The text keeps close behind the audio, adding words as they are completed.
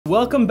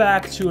Welcome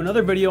back to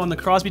another video on the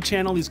Crosby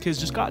channel. These kids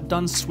just got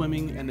done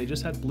swimming and they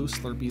just had blue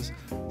Slurpees.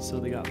 So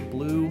they got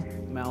blue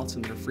mouths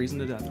and they're freezing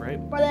to death, right?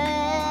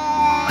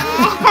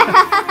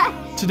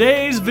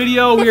 Today's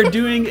video, we are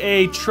doing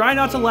a try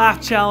not to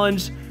laugh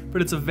challenge, but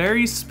it's a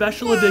very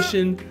special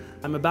edition.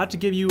 I'm about to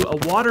give you a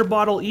water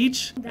bottle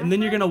each, and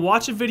then you're gonna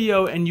watch a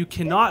video and you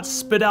cannot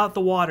spit out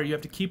the water. You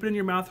have to keep it in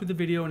your mouth through the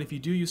video, and if you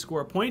do, you score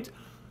a point.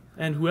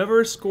 And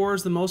whoever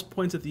scores the most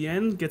points at the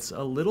end gets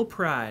a little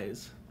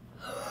prize.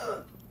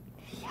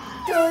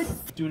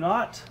 Do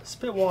not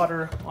spit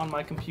water on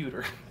my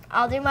computer.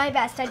 I'll do my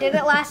best. I did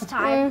it last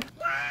time.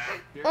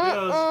 Here it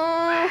goes.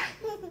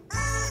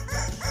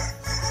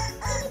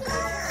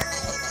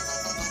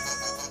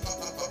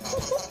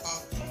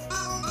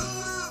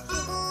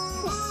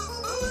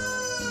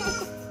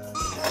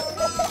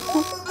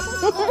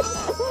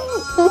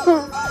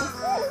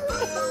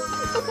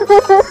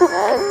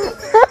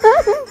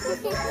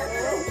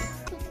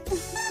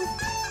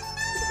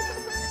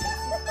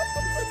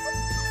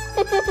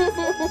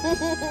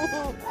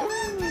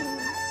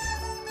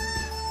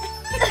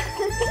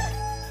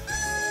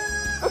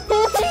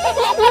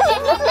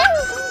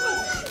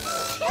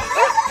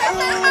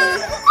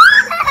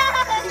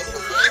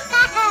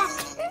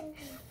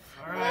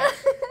 Alright,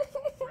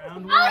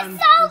 round one. I was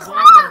so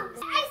close!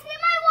 I spit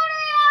my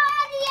water out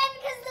at the end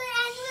because the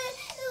end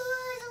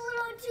was a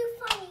little too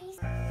funny.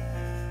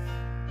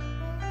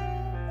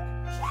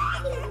 I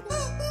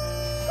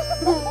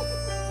spit all over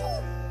me!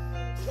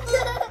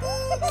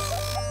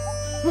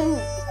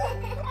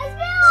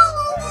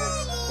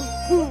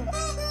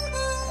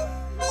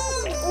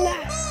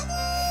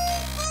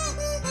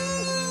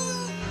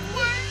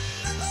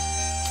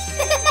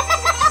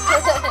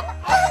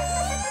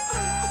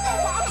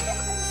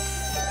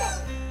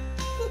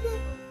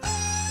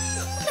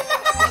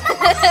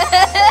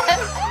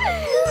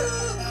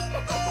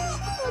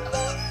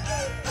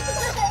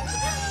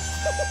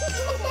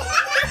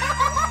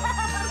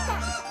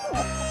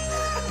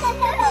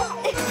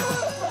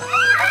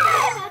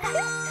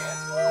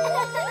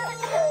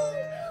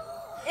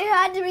 It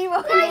had to be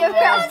Bohemian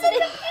Rhapsody.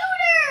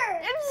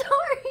 I'm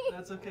sorry.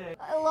 That's okay.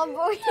 I love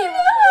Bohemian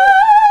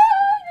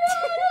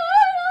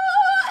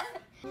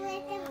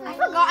I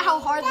forgot how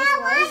hard this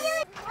was.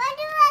 What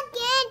do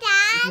again,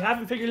 Dad? If you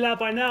haven't figured it out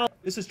by now,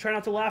 this is Try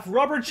Not to Laugh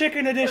Rubber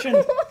Chicken Edition.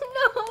 No.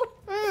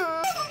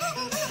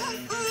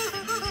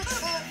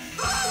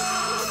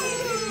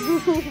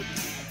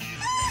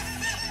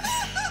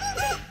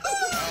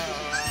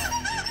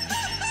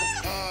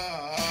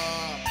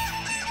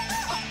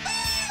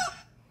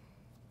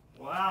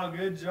 Wow,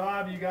 good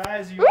job, you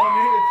guys. You all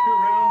made it through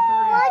round 3.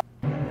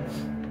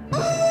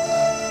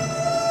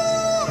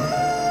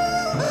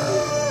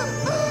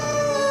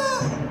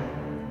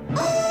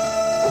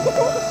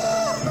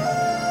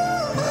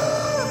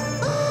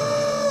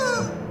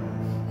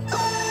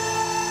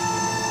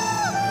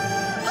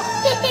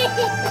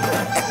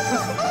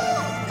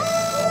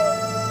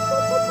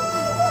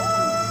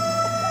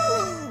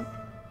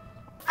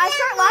 I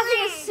start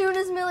laughing as soon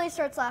as Millie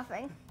starts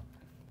laughing.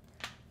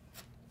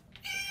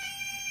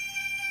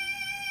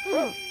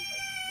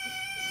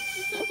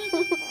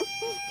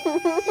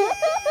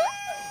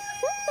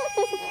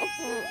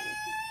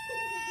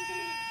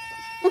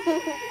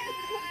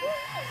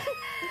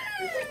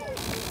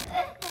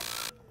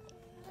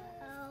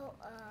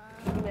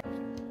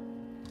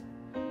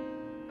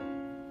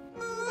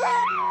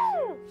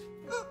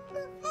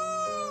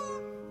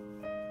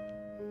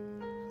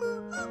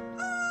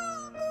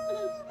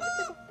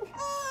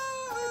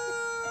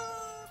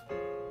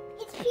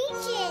 It's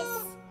peaches.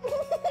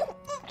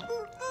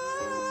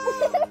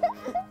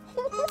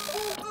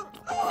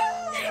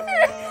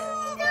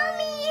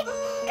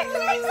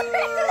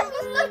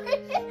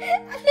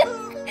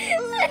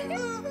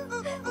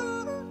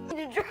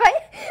 To try,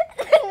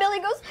 and Millie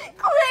goes,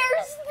 Claire,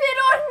 spit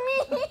on me.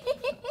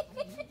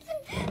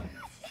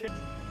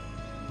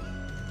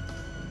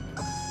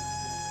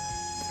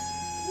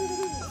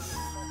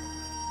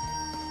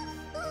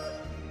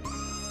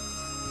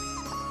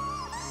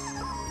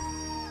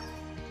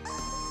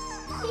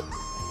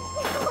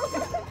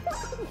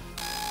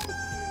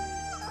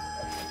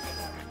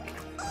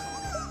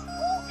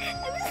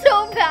 I'm so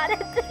bad at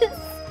this.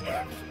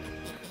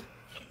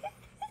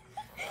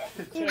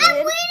 I'm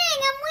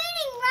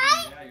winning,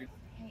 right?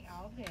 Hey,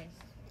 August.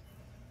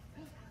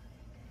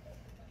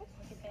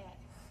 Look at that.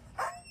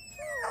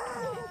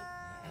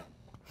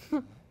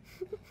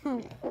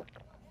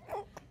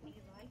 You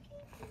like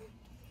it?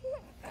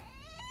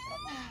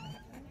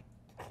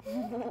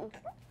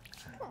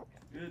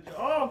 Good job.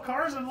 Oh,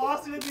 Carson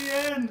lost it at the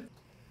end.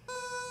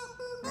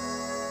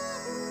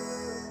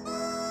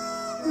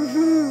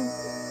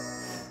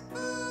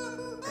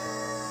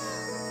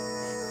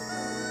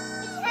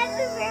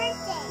 Happy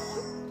birthday.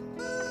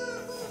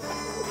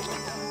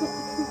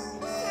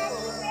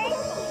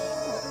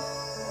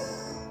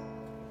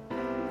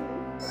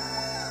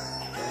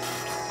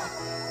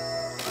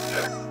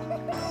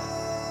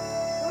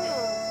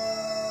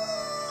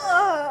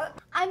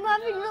 I'm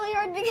laughing really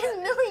hard because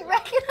Millie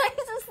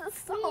recognizes the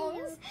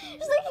songs. She's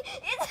like,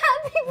 it's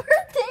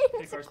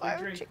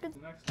Drink. chicken.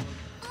 The next one.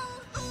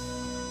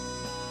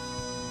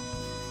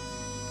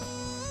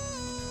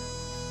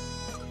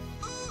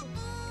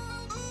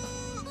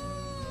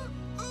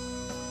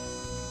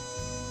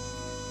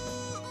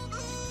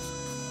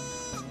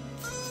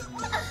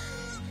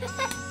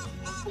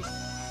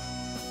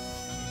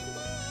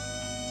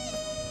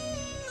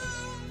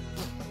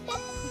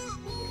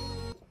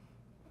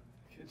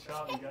 Good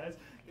job, you guys.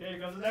 Okay, here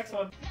goes the next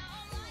one.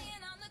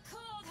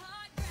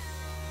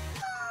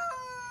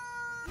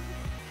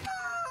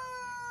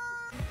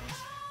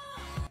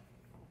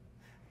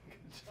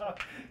 Good job.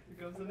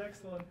 Here goes the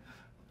next one.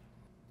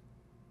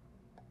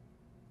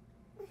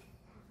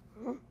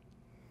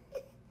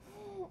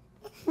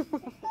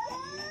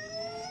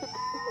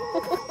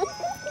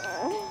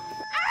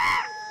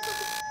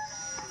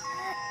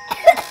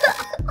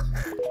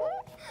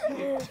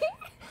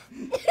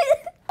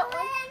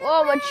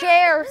 Oh, my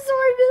chair.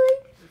 Sorry, Billy.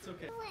 It's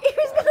okay.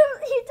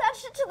 He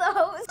touched it to the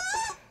hose.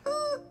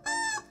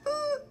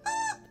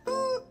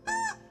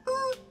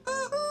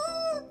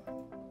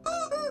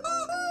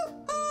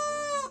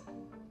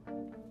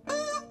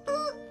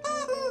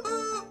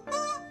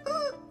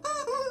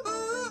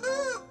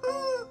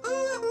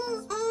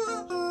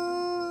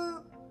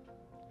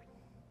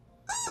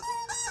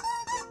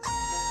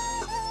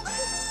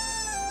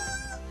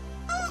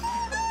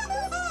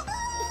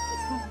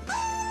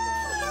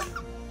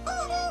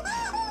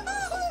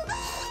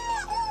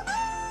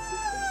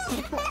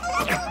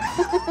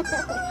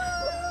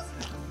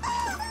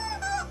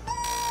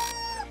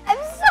 I'm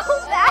so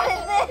bad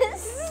at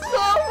this. So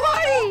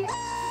funny.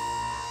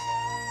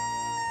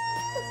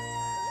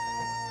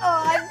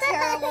 Oh, I'm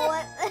terrible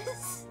at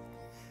this.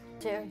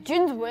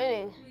 Jun's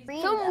winning.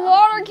 Some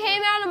water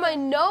came out of my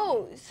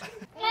nose.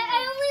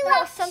 I only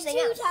laughed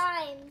two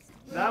times.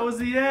 That was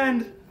the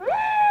end.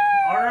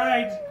 All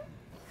right.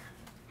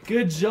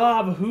 Good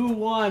job. Who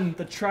won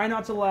the Try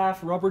Not to Laugh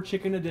Rubber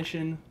Chicken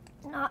Edition?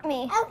 Not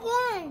me.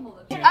 Again.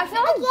 I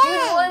feel like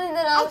June won and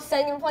then I was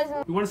second place.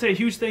 We want to say a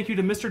huge thank you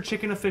to Mr.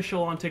 Chicken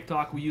Official on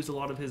TikTok. We used a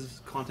lot of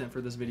his content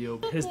for this video.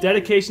 His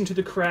dedication to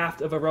the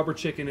craft of a rubber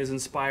chicken is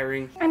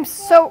inspiring. I'm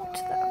soaked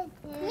though.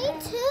 Me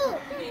too.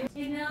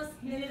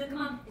 Come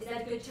on. Is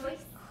that a good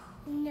choice?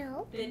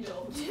 No. Then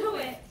don't do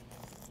it.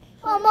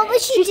 Mom, what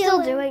was she She's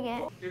still doing? doing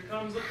it. Here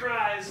comes the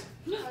prize.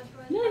 No,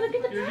 look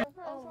at the You're-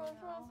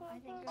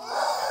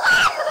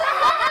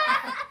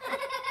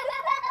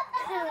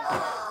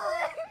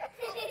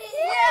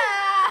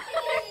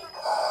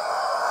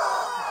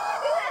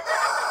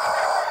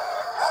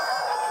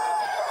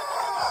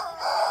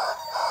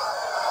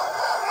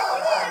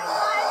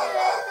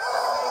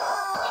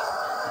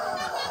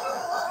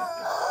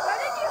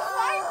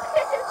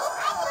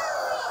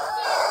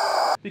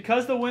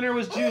 Because the winner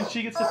was June,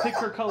 she gets to pick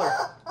her color.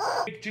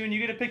 June, you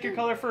get to pick your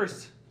color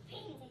first.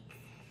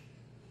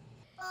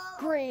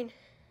 Green.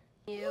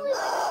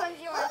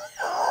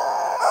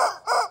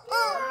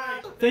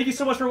 Thank you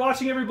so much for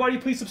watching, everybody.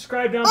 Please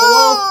subscribe down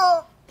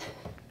below.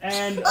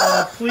 And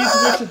please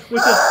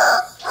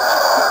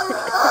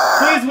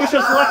wish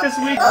us luck this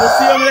week. We'll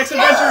see you on the next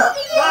adventure.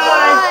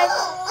 Bye.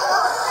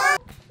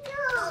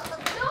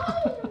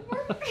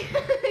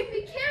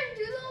 We can't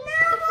do those.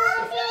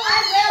 I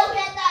will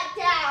get that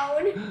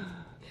down.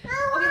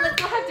 Okay, let's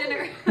go have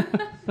dinner.